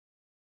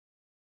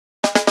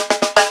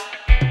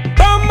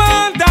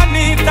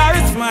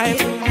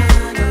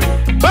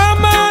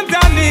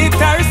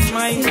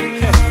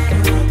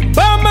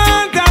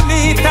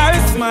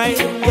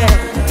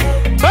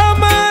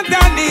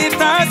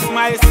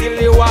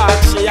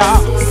She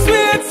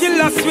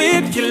a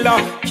sweet killer.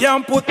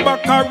 Can't put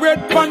back a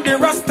red on the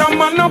Rasta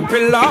man a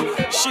pillar.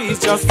 She's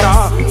just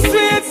a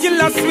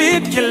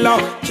sweet killer.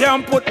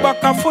 Can't put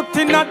back a foot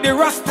in at the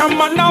Rasta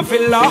man a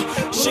villa.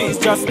 She's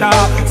just a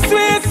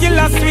sweet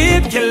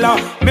killer.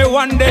 Me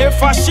one day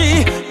for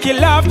she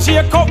kill off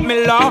Jacob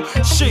Miller.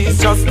 She's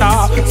just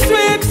a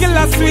sweet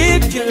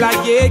killer,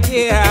 yeah,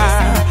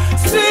 yeah.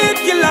 Sweet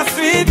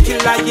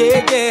killer,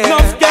 yeah, yeah.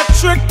 Enough get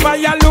tricked by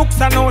her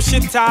looks and how she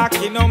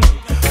talking,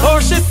 how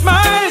she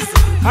smiles,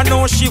 I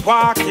know she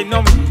walking,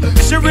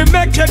 She will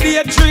make you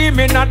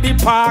daydreaming at the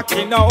park,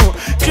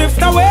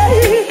 Drift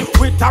away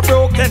with a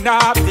broken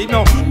heart,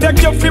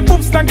 Take your free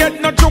books and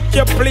get no joke,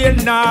 you play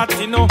not,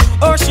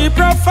 Oh, she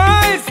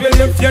provides,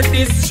 will if you're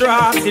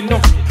distraught,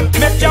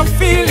 Make you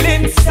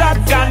feeling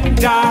sad and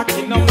dark,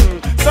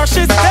 So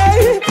she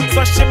stay,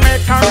 so she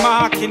make her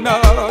mark,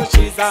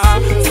 She's a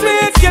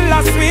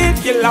sweet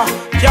killer.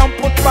 Can't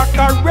put back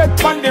a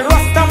red on the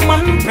Rasta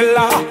man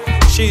pillar.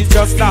 She's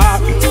just a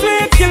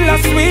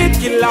sweet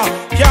killer.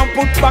 Can't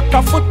put back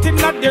a foot in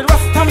at the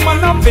Rasta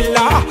man a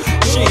villa.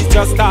 She's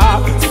just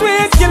a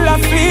sweet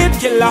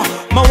killer.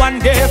 My one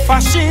day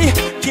for she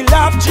kill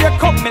off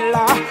Jacob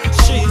Miller.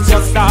 She's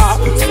just a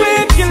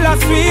sweet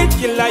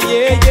killer,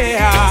 yeah,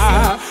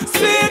 yeah.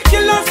 Sweet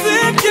killer.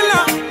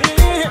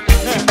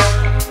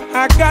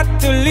 I got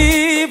to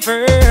leave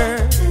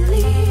her.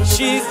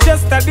 She's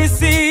just a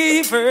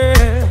deceiver.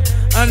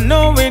 I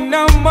know it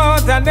no more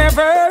than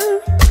ever.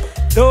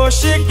 Though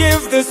she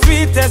gives the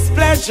sweetest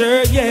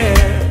pleasure,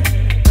 yeah.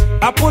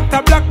 I put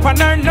a block on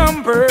her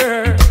number.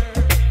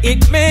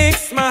 It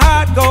makes my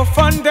heart go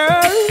thunder.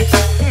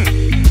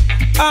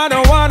 I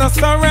don't wanna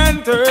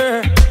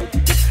surrender.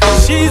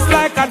 She's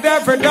like a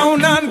devil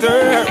down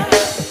under.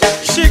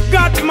 She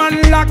got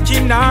man locked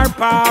in her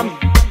palm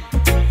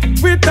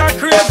with her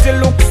crazy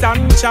looks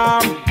and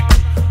charm.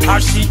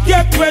 As she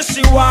get where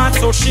she wants,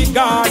 so she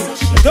gone.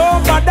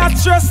 Don't bother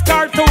trust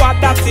her to what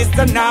that is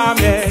the norm,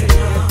 yeah.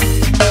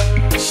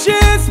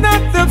 She's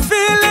not the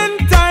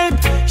feeling type.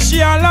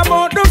 She all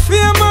about the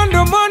fame and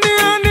the money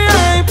and the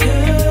hype.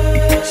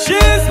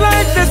 She's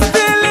like the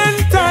stealing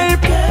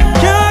type.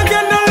 Can't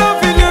get no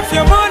loving if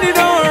your money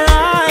don't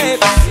right.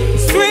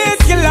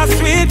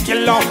 Sweet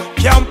killer.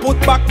 Can't put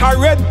back a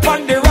red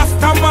on the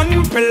Rasta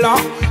man pillar.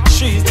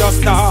 She's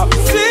just a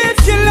sweet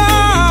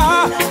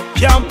killer.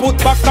 Can't put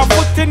back a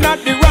foot in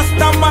at the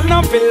Rasta man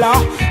a villa.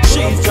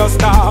 She's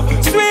just a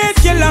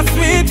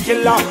sweet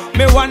killer.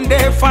 Me one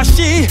day for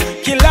she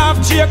kill off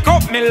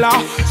Jacob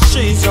Miller.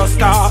 She's just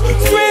a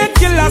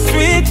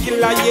sweet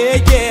killer,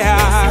 yeah,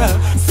 yeah.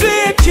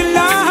 Sweet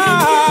killer.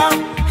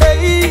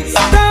 Hey,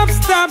 stop,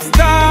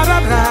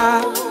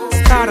 da-da-da.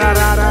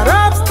 Da-da-da-da-da,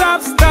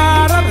 stop,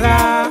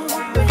 da-da-da.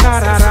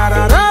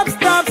 Da-da-da-da-da,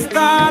 stop,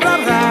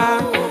 da-da-da.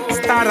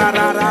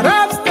 Da-da-da-da-da,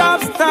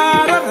 stop,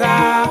 da-da-da.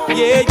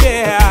 Yeah,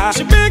 yeah.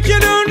 She make you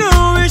don't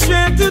know which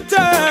way to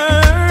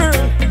turn.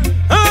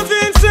 Half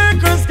in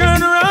circles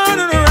gone round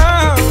and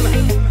around.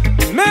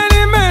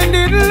 Many men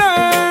didn't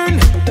learn.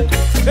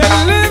 They're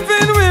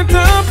living with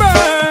a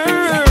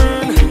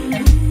burn.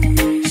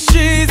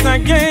 She's a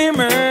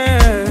gamer,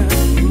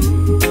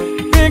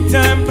 big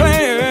time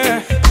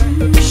player.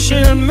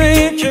 She'll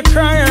make you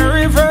cry a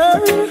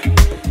river.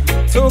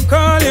 Took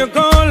all your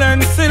gold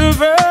and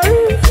silver.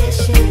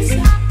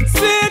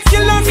 Sweet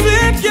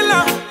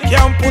killer.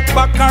 Can't put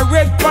back a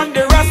red on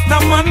the Rasta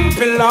man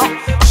pillar.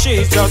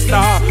 She's just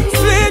a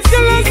sweet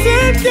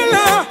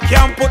killer.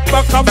 Can't put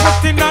back a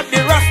foot in at the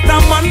Rasta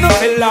man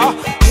villa.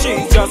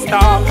 She's just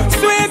a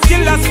sweet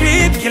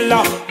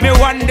killer. Me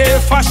one day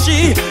for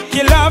she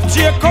kill off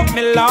Jacob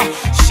Miller.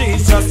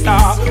 She's just a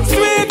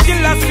sweet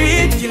killer,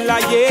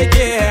 yeah,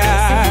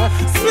 yeah.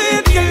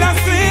 Sweet killer,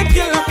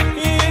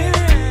 yeah.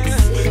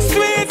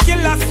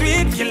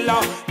 Sweet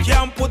killer.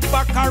 Can't put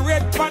back a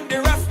red on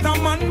the Rasta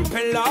man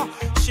pillar.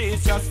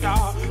 She's just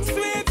a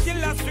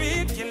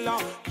sweet killer.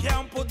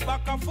 Can't put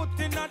back a foot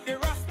in at the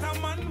Rasta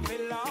man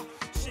villa.